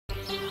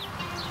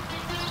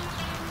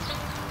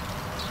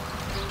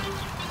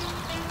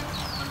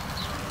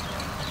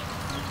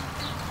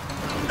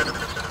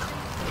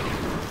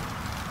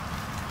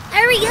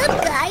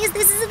up, guys?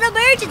 This is an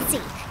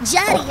emergency.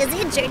 Jonny is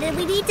injured and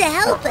we need to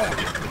help him.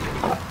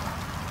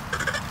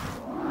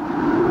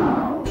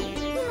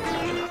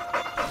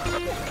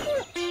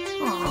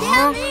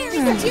 Down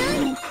there is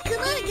Jonny.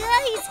 Come on,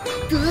 guys.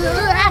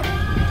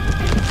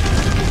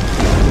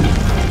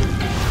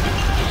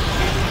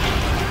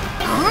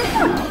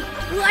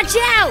 Watch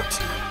out!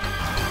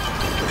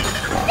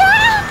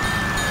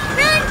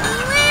 Run,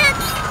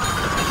 Lance!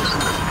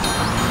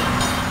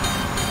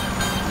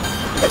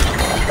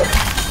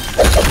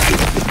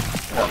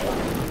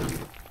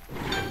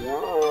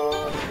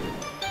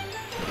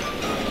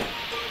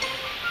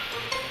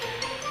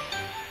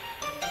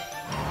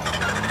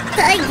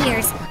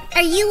 Tigers,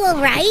 are you all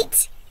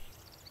right?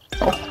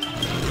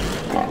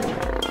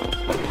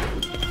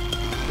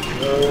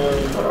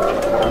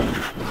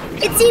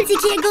 It seems he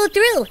can't go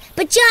through,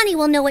 but Jonny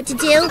will know what to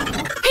do.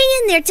 Hang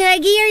in there,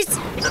 Tigers.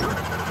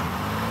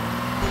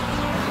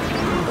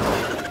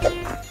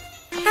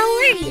 How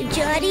are you,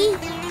 Jonny?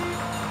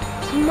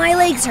 My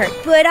legs hurt,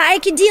 but I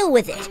can deal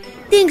with it.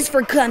 Thanks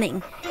for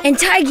coming. And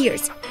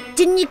Tigers,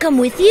 didn't you come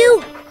with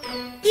you?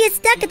 He is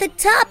stuck at the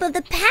top of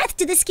the path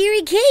to the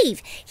scary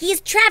cave. He is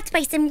trapped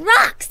by some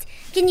rocks.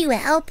 Can you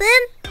help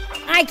him?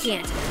 I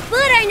can't,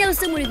 but I know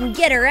someone who can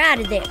get her out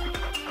of there.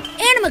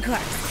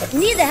 AnimaCars,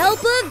 need the help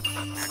of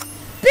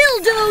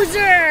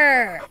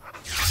Bulldozer!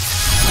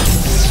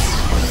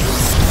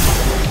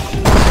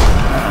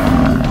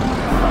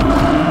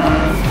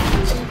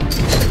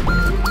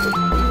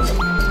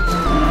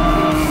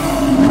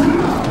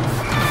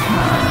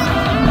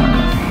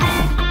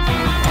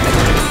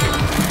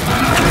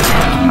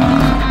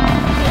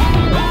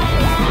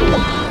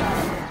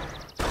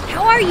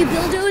 How are you,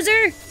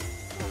 Bulldozer?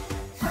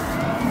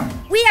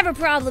 We have a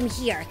problem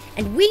here,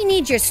 and we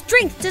need your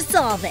strength to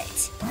solve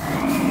it.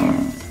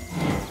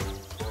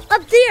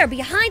 Up there,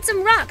 behind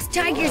some rocks,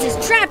 Tigers is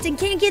trapped and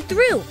can't get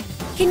through.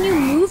 Can you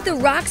move the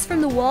rocks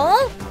from the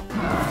wall?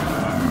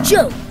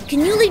 Joe, can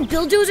you lead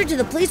Bulldozer to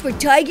the place where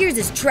Tigers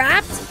is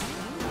trapped?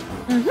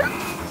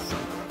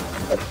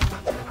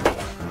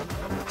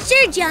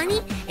 Sure,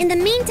 Jonny. In the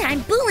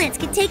meantime, Bullance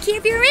can take care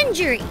of your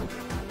injury.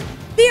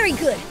 Very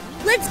good.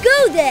 Let's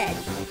go then.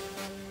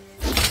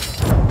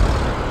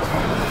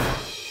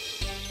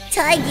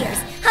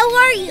 Tigers, how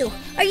are you?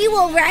 Are you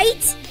all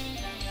right?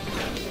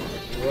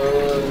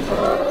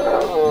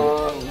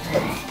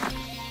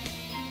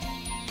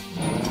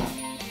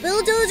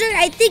 Bulldozer,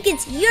 I think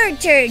it's your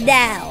turn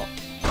now.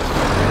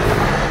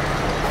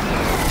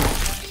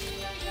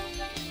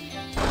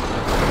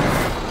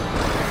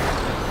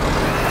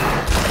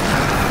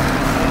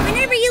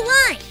 Whenever you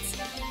want.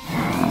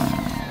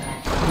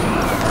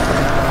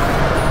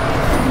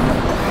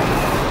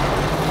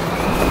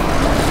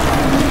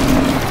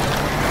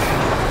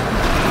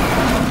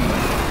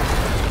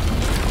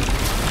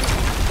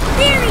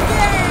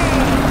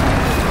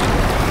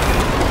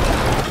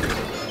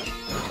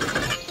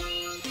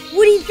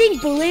 What do you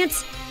think,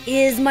 Bullance?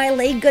 Is my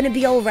leg gonna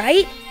be all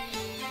right?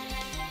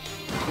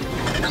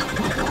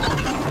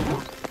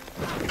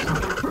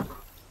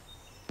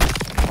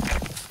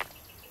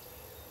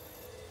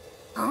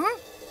 Huh?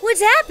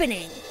 What's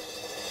happening?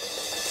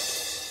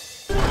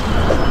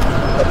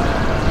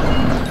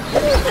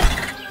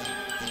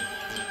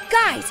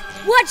 Guys,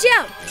 watch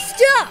out!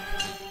 Stop!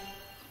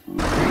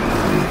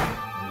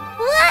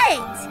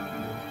 What?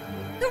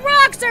 The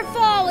rocks are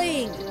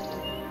falling!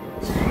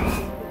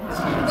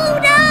 Oh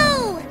no!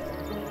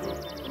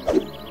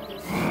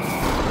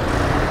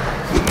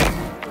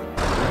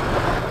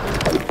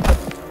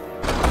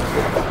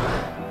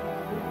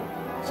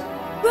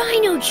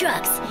 Rhino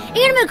trucks!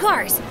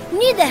 AnimaCars! We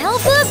need the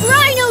help of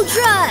Rhino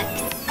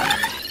trucks!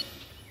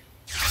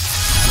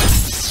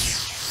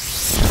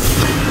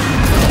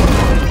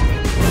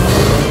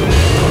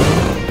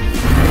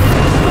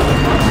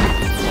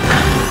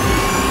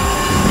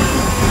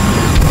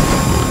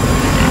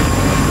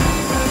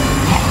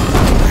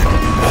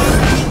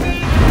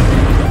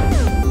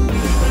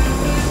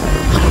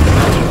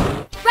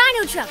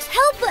 Rhino trucks,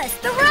 help us!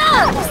 The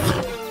rocks!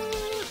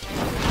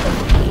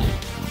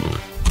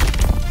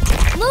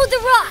 Load the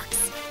rocks!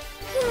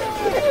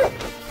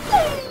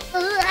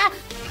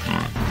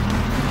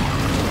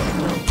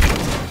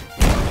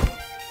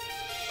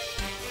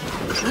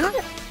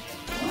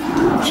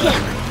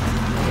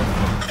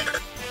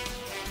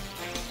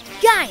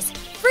 Guys,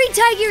 free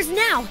Tigers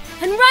now!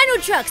 And Rhino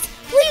trucks,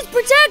 please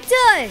protect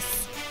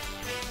us!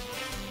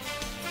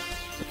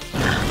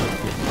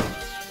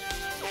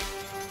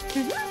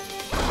 Good.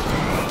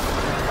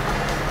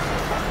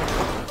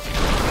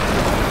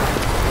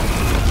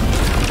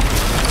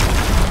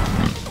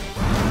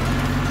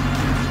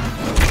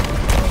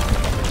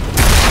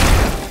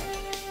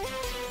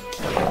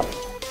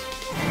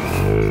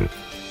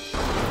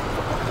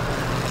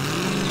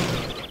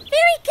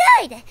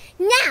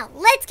 Now,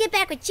 let's get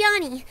back with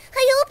Jonny.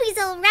 I hope he's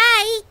all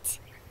right.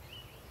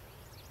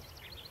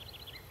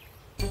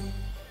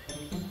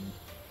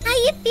 How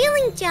you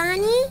feeling,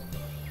 Jonny?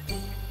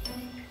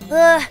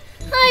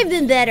 I've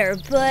been better,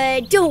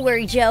 but don't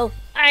worry, Joe.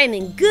 I'm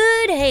in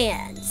good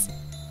hands.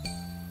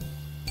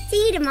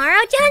 See you tomorrow,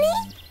 Johnny?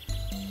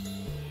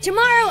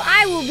 Tomorrow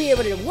I will be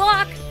able to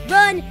walk,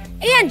 run,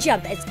 and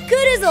jump as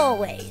good as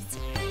always.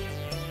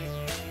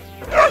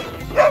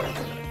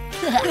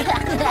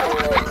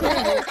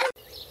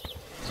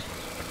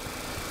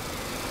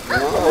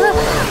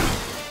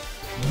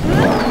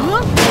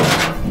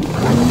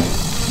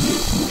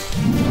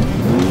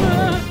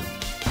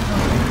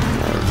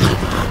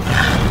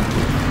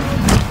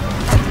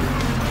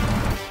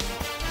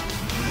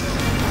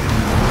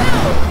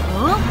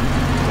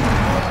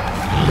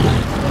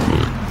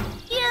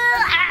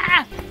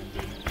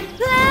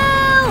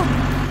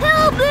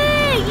 Help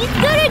me! He's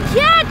gonna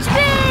catch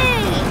me!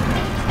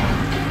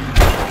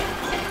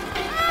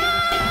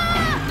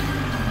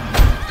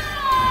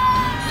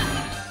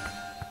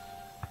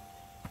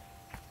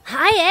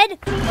 Hi, Ed.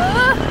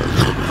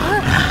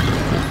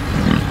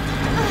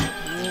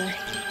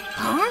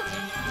 Huh?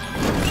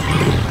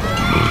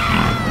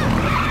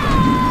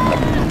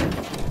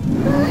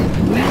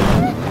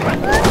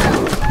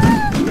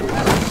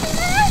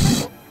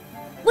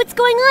 What's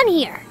going on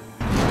here?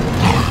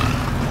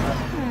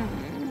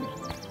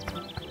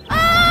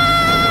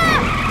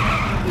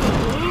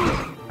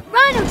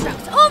 Rhino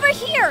trucks, over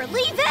here!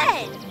 Leave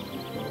it!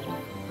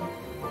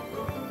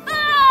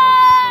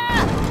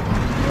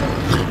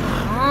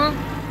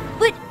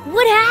 But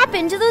what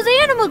happened to those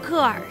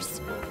AnimaCars?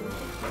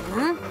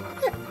 Huh?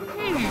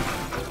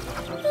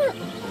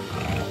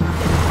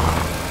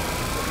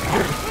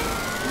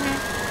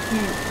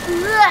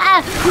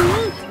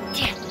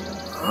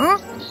 Huh?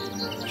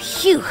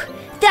 Phew,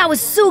 that was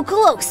so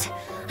close.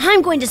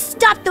 I'm going to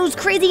stop those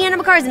crazy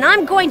AnimaCars and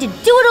I'm going to do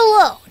it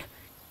alone.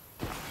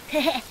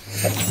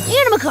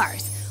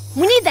 AnimaCars,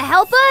 we need the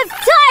help of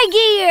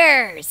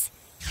Tigers!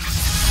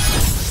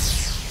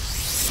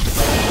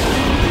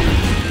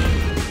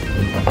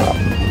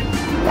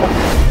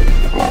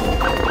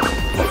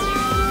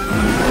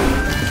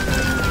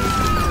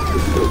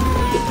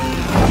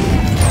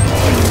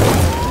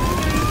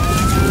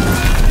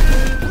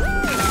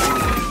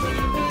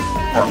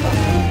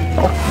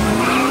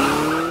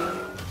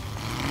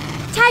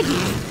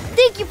 Tigers,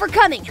 thank you for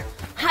coming.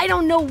 I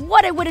don't know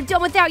what I would have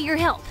done without your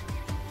help.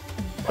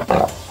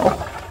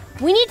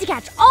 We need to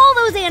catch all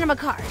those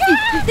AnimaCars.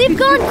 They've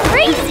gone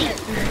crazy.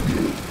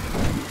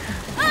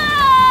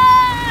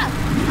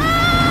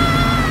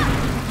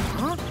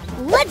 Huh?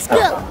 Let's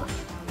go.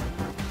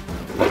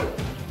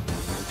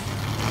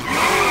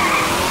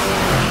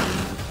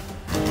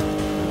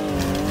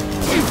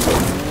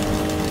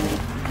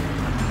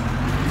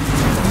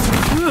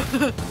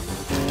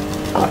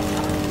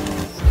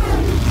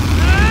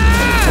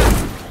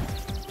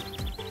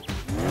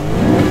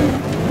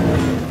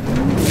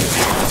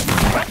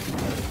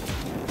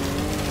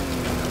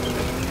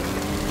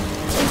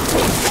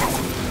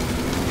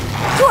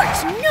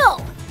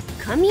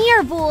 Come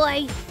here,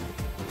 boy.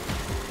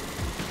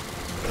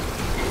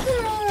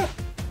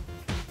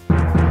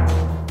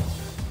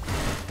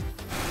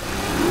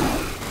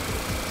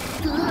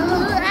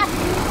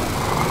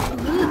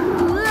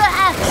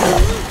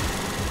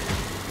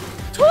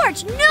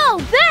 Torch, no!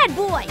 Bad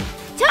boy!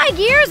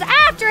 Tiger's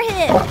after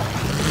him!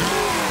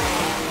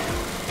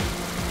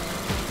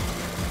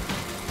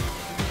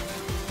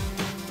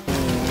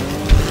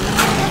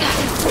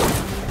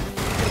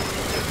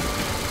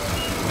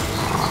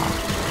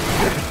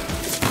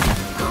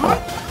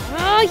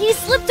 Oh, he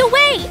slipped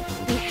away!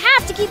 We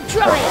have to keep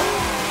trying!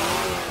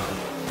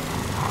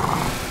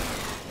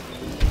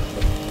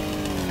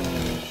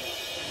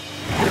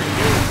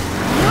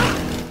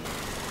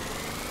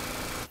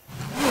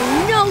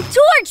 Oh, no,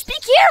 Torch! Be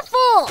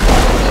careful!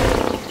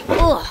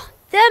 Oh,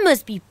 that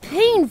must be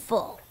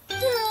painful.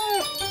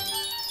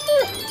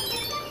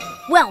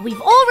 Well,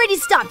 we've already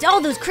stopped all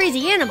those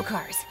crazy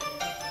AnimaCars.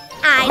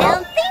 I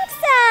don't think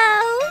so.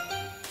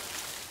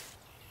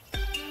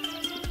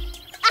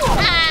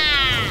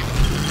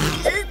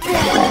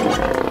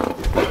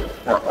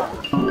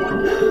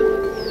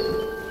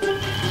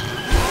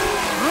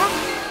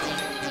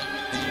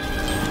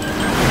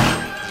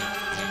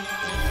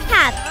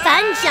 Have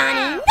fun,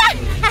 Johnny.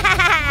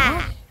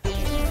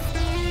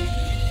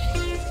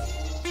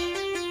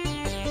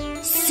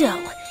 So,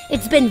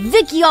 it's been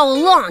Vicky all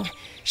along.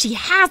 She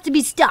has to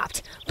be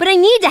stopped, but I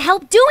need the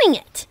help doing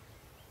it.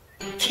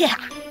 Yeah,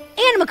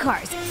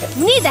 AnimaCars,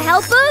 we need the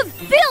help of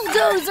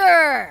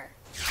Bulldozer!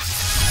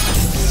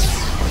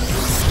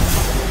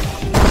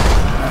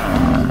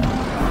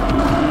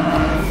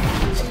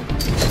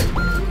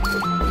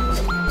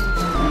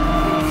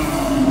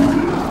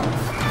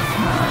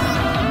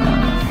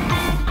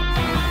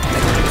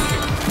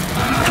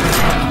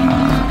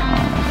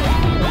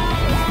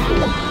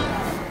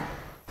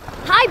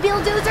 Hi,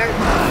 Bulldozer!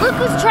 Look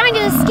who's trying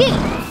to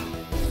escape!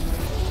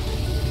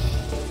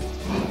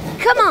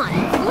 Come on,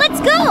 let's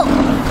go!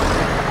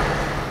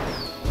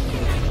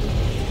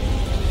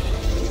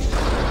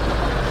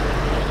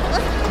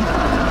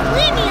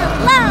 Leave me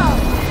alone!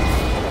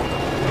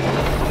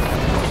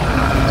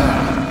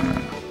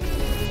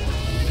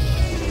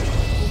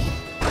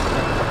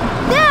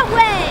 That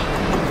way!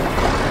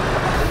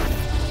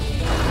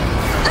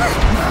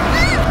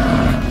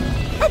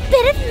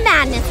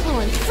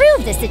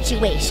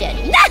 situation.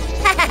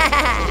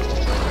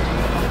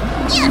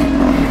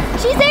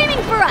 She's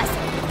aiming for us!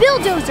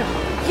 Bulldozer,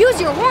 use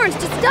your horns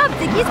to stop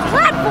Vicky's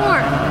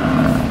platform!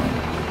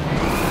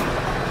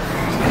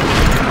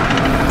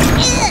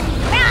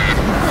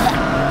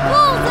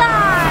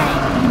 Bullseye!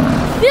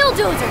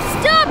 Bulldozer,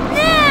 stop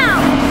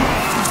now!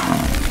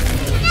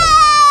 No!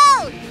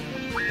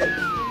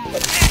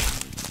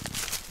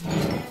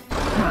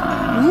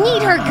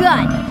 Need her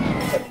gun!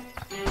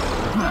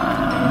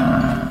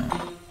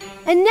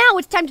 And now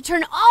it's time to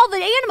turn all the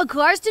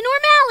AnimaCars to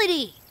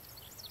normality!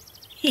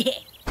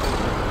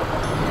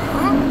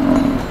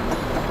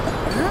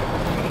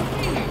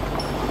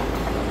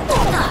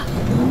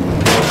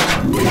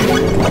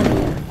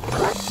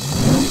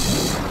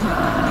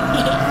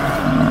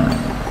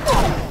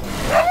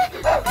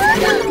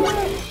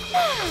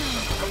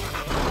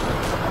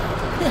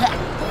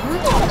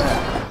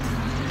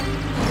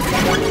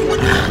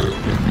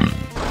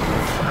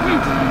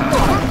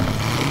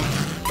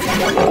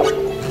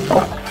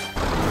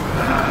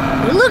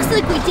 It looks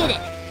like we did it,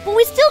 but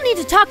we still need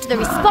to talk to the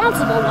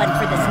responsible one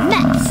for this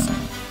mess.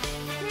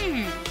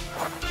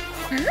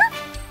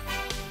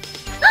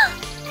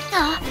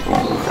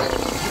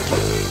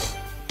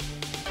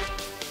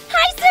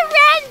 I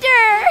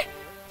surrender!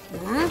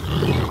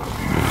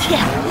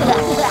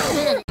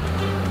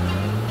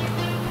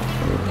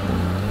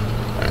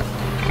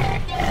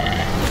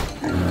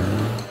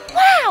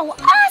 Wow,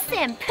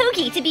 awesome!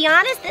 Pookie, to be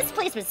honest, this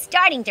place was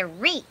starting to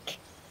reek.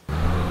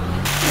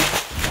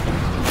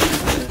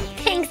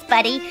 Thanks,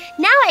 buddy.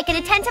 Now I can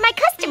attend to my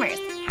customers.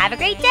 Have a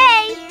great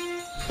day.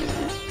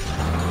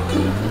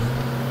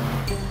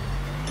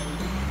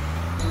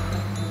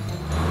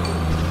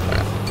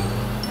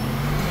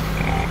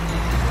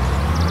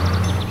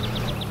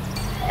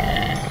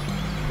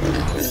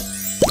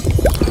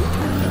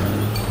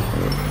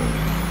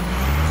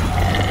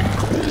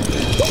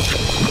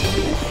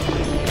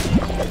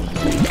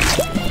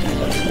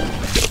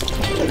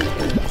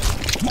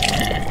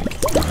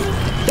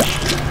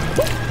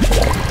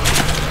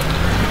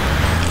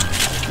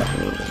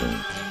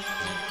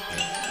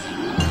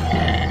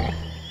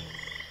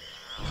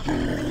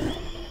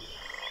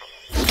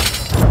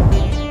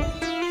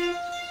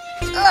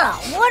 Ugh,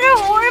 what a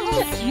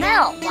horrible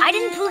smell. Why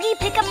didn't Poogie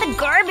pick up the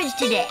garbage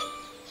today?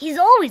 He's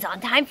always on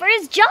time for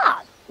his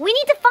job. We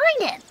need to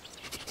find him.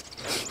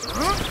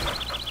 Huh?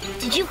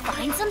 Did you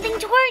find something,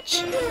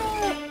 Torch?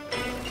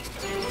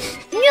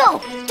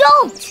 No,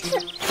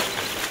 don't!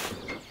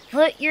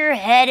 Put your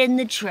head in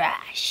the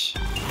trash.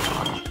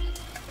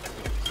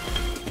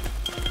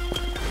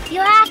 You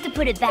have to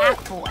put it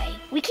back, boy.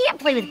 We can't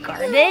play with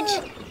garbage.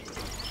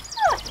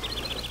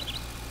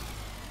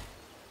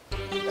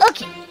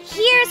 Okay,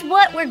 here's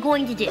what we're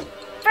going to do.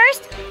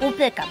 First, we'll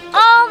pick up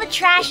all the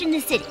trash in the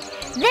city.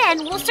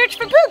 Then we'll search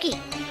for Pookie.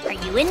 Are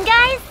you in,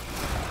 guys?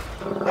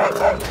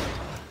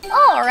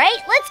 All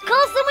right, let's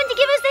call someone to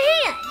give us a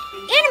hand.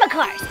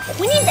 AnimaCars,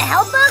 we need the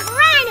help of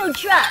Rhino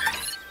Trucks.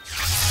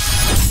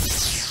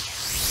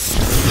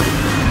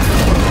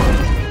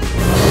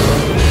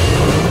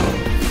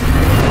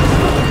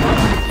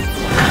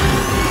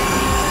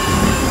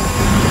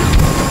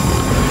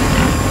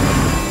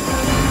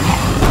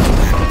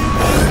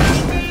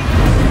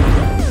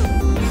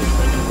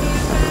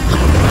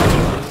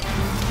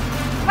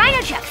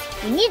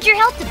 We need your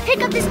help to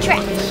pick up this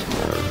trash.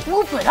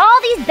 We'll put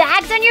all these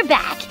bags on your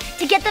back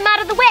to get them out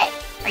of the way.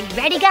 Are you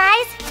ready,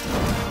 guys?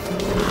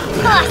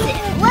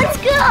 Awesome, let's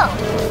go!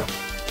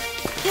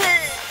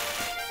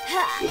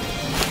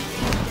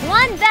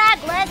 One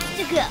bag left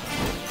to go.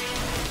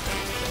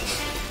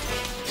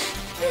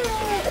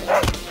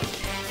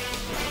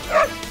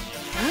 Huh?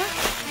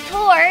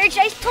 Torch,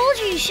 I told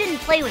you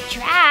shouldn't play with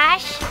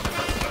trash.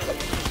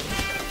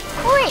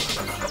 Wait,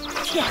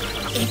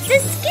 it's a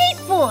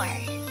skateboard.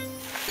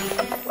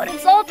 But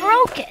it's all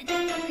broken.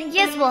 I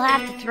guess we'll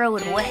have to throw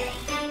it away.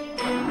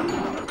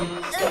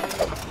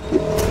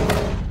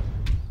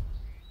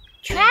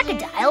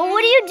 Trackadile,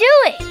 what are you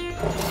doing?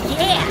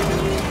 Yeah!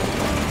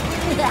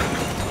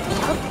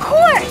 Of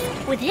course!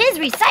 With his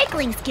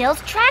recycling skills,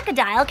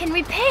 Trackadile can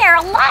repair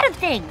a lot of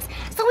things,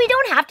 so we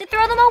don't have to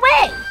throw them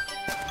away.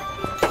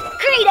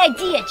 Great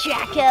idea,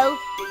 Tracko!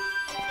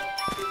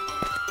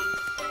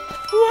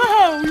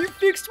 Wow, you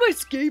fixed my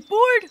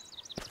skateboard?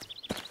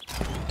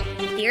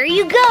 Here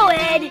you go,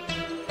 Ed.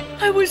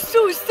 I was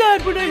so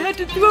sad when I had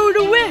to throw it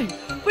away,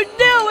 but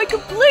now I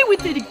can play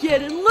with it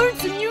again and learn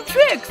some new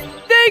tricks.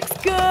 Thanks,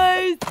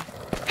 guys.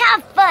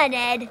 Have fun,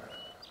 Ed.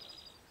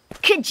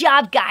 Good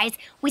job, guys.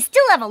 We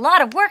still have a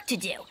lot of work to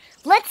do.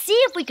 Let's see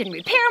if we can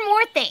repair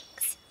more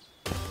things.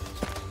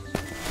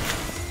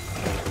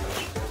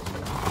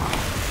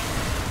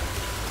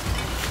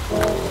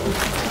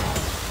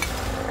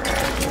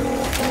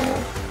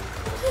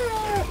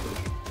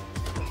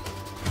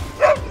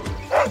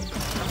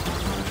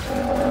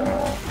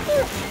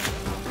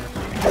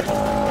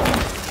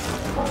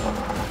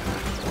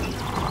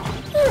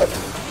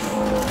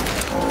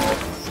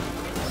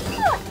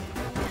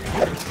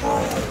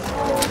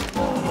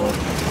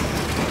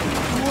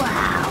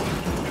 Wow.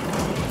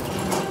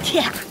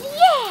 Yeah.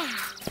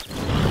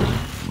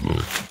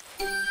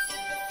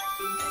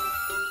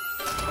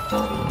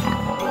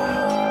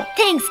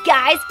 Thanks,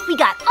 guys. We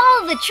got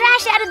all of the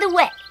trash out of the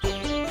way.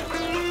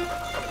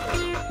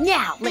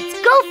 Now, let's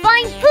go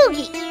find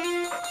Poogie.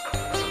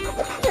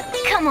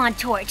 Come on,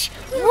 Torch.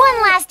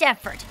 One last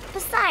effort.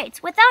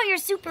 Besides, without your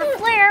super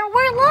flare,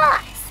 we're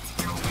lost.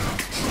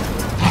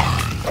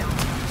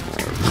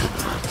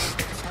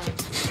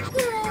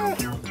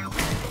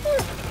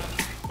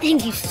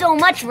 Thank you so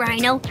much,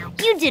 Rhino.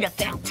 You did a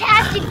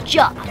fantastic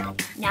job.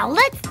 Now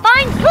let's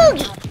find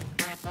Poogie.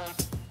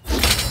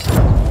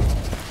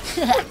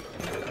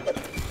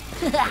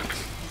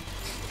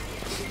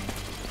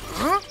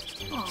 Huh?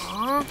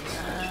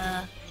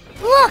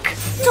 Look,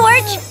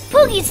 Torch!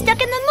 Poogie's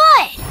stuck in the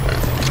mud!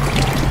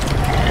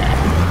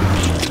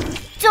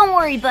 Don't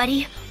worry,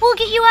 buddy. We'll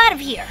get you out of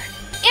here.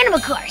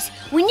 AnimaCars,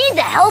 we need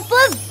the help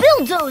of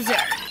Bulldozer!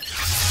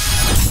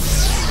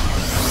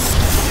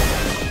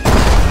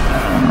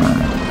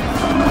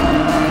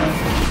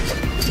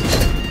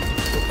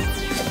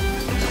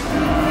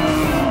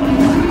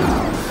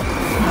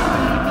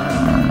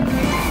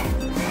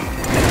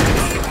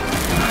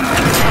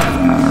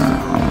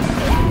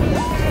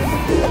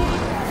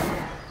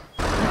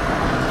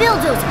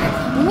 Bulldozer,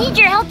 we need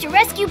your help to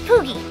rescue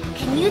Poogie.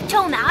 Can you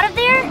tow him out of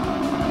there?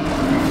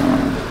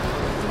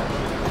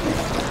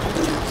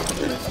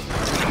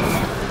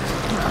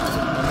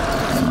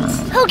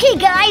 Okay,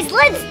 guys,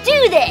 let's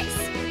do this!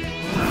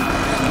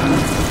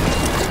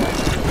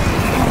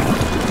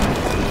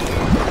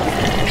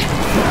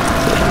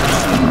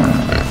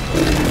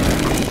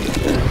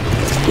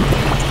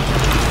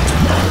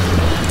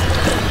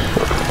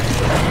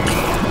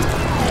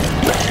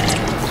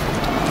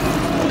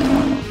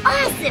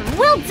 Awesome!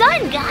 Well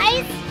done,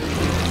 guys!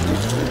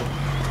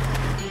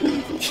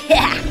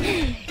 Yeah!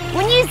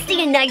 When you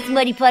see a nice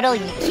muddy puddle,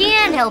 you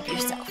can't help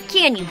yourself,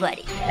 can you,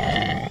 buddy?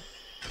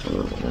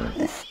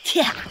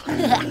 Yeah.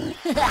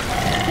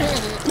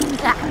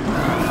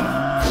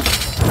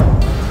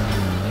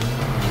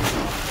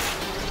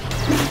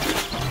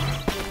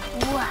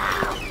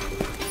 Wow.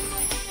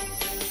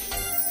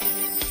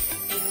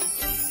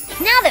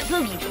 Now that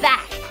Poogie's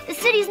back, the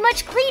city's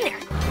much cleaner.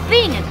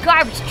 Being a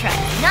garbage truck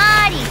is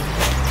not easy.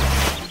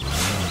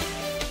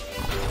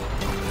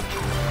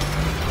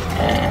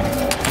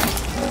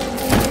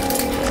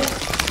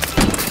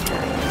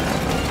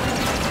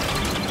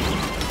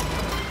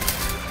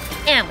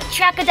 And with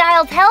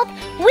Crocodile's help,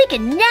 we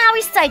can now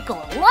recycle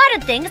a lot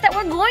of things that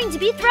were going to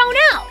be thrown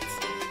out.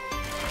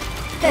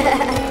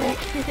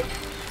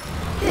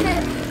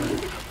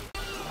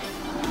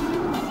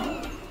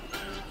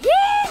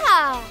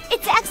 Yeah!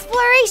 It's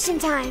exploration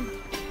time.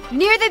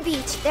 Near the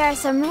beach, there are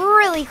some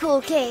really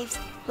cool caves.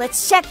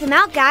 Let's check them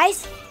out,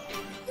 guys.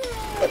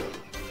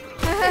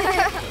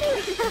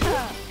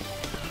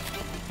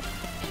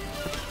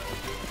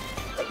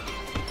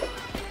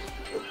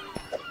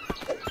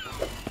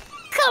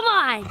 Come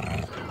on!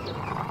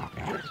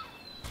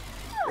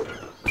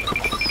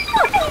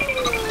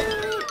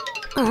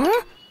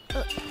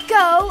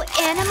 Go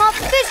Animal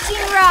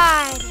Fishing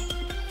Ride!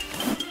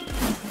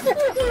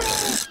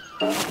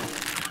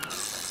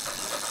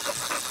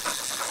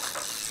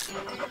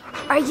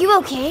 Are you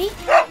okay?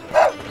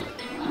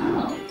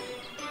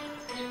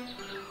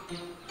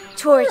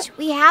 Torch,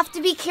 we have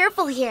to be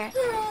careful here.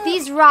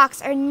 These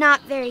rocks are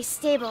not very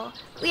stable.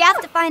 We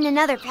have to find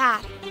another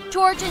path.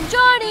 Torch and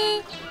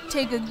Johnny,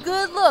 take a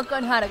good look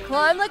on how to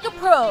climb like a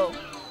pro.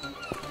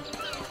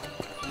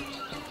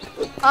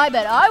 I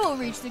bet I will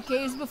reach the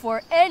caves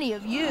before any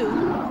of you.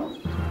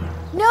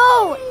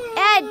 No!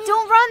 Ed,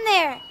 don't run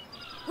there!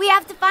 We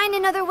have to find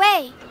another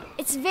way.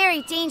 It's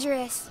very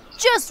dangerous.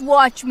 Just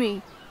watch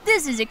me.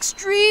 This is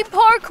extreme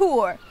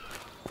parkour.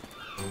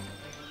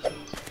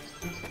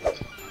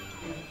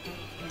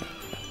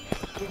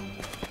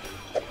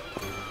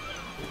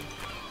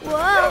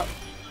 Whoa!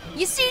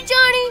 You see,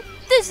 Johnny?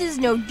 This is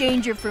no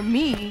danger for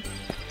me.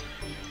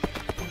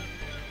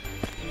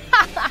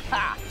 Ha ha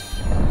ha!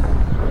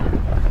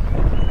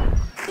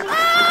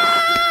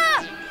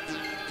 Ah!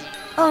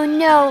 Oh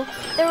no,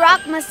 the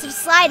rock must have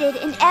slided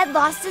and Ed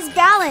lost his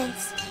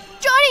balance.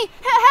 Johnny,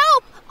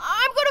 help!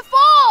 I'm gonna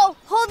fall!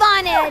 Hold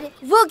on, Ed.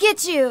 We'll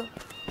get you.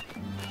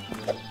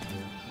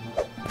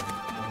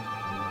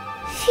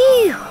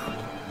 Phew!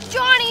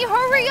 Johnny,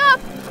 hurry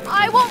up!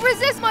 I won't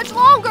resist much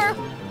longer.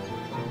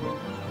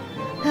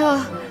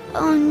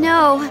 Oh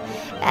no,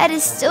 Ed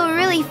is still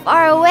really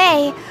far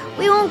away.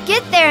 We won't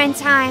get there in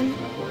time.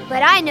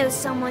 But I know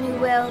someone who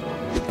will.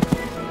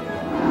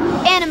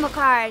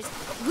 AnimaCars,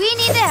 we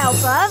need the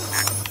help of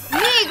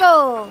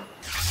Meagle.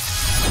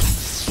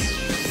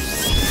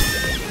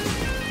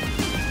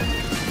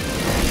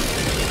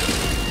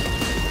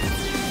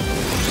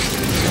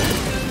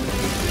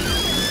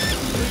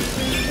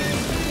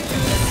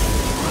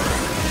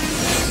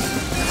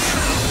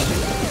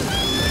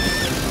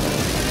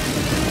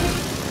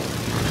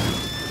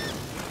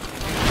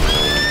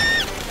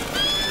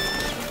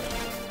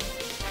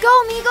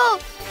 Go, Meagle!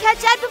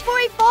 Catch Ed before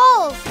he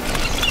falls!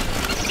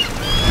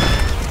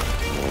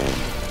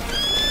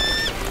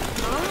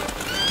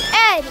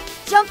 Ed,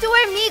 jump to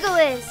where Meagle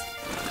is.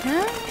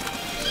 Huh?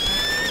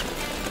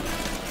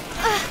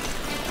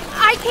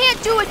 I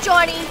can't do it,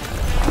 Johnny.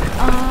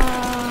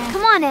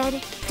 Come on,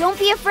 Ed. Don't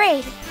be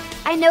afraid.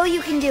 I know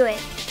you can do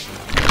it.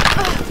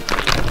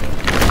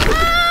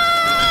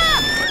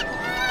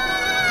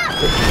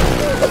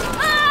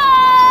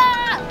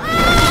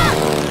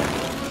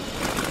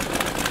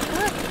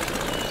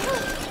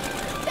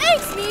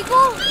 Thanks,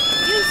 Meagle.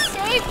 You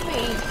saved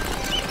me.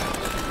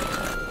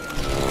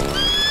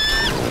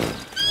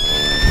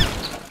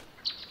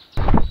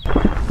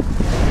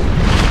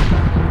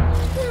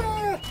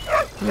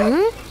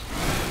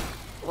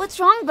 What's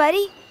wrong,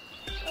 buddy?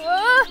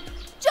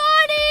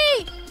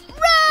 Johnny!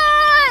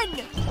 Run!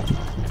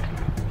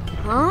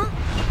 Huh?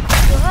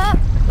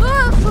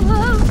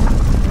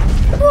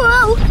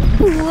 Whoa!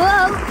 Whoa!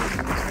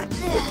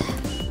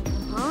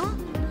 Huh?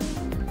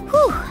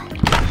 Whew.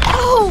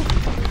 Oh!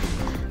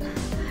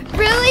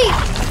 Really?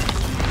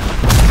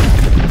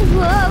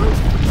 Whoa!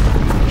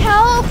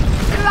 Help!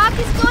 The rock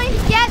is going to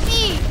get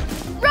me!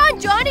 Run,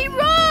 Johnny,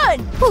 run!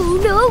 Oh,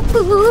 no!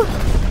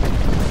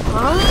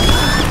 Huh?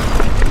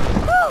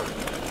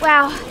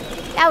 Wow,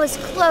 that was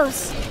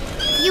close.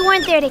 If you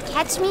weren't there to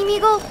catch me,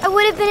 Meagle, I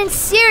would have been in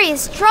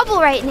serious trouble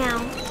right now.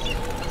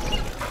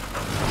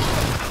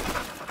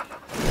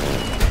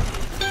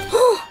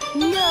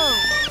 No!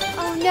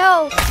 Oh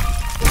no!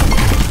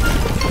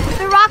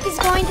 The rock is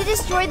going to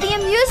destroy the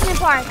amusement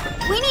park.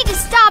 We need to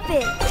stop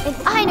it. And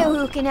I know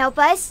who can help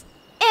us.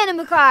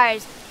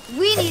 AnimaCars.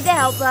 We need the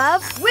help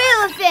of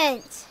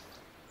Wheelephant.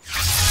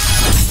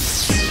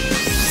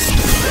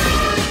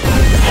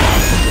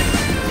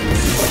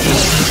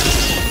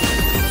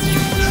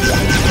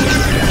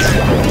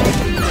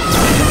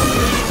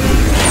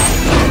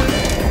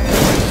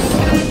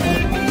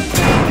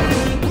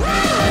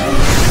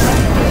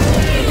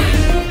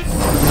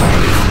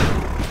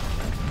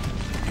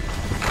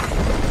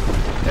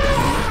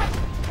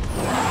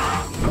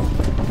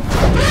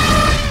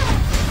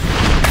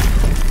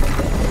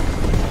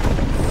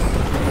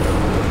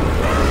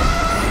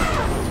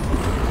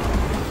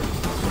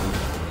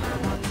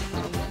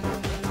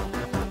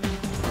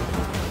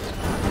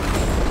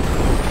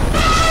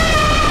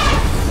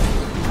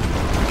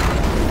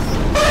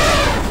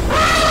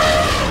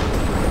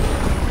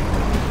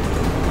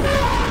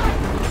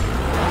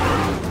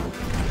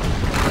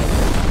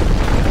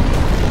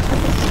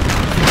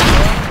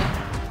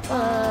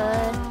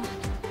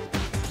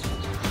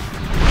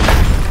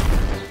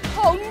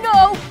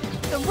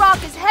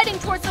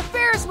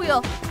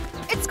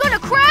 It's gonna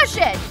crash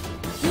it!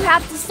 You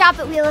have to stop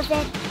it,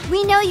 Wheelephant.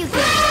 We know you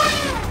can.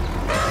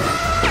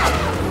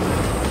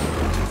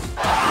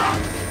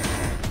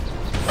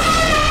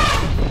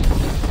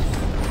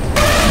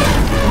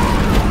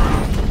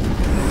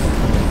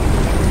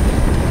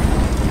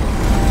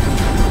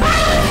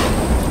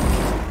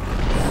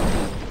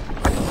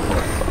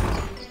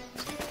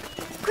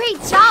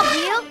 Great job,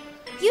 Wheel!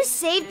 You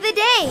saved the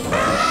day!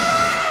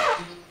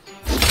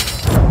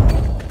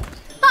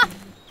 Ha!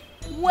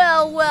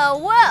 Well, well,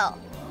 well.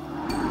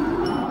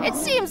 It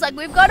seems like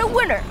we've got a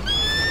winner.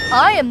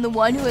 I am the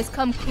one who has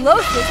come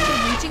closest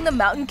to reaching the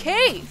mountain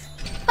cave.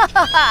 Ha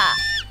ha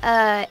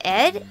ha!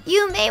 Ed,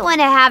 you may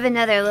want to have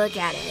another look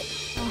at it.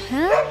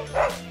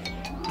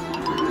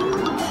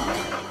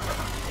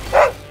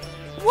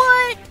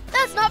 What?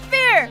 That's not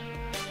fair!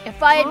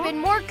 If I had been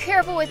more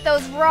careful with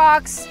those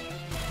rocks...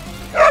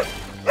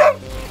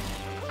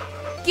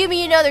 Give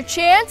me another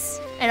chance,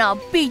 and I'll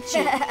beat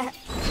you.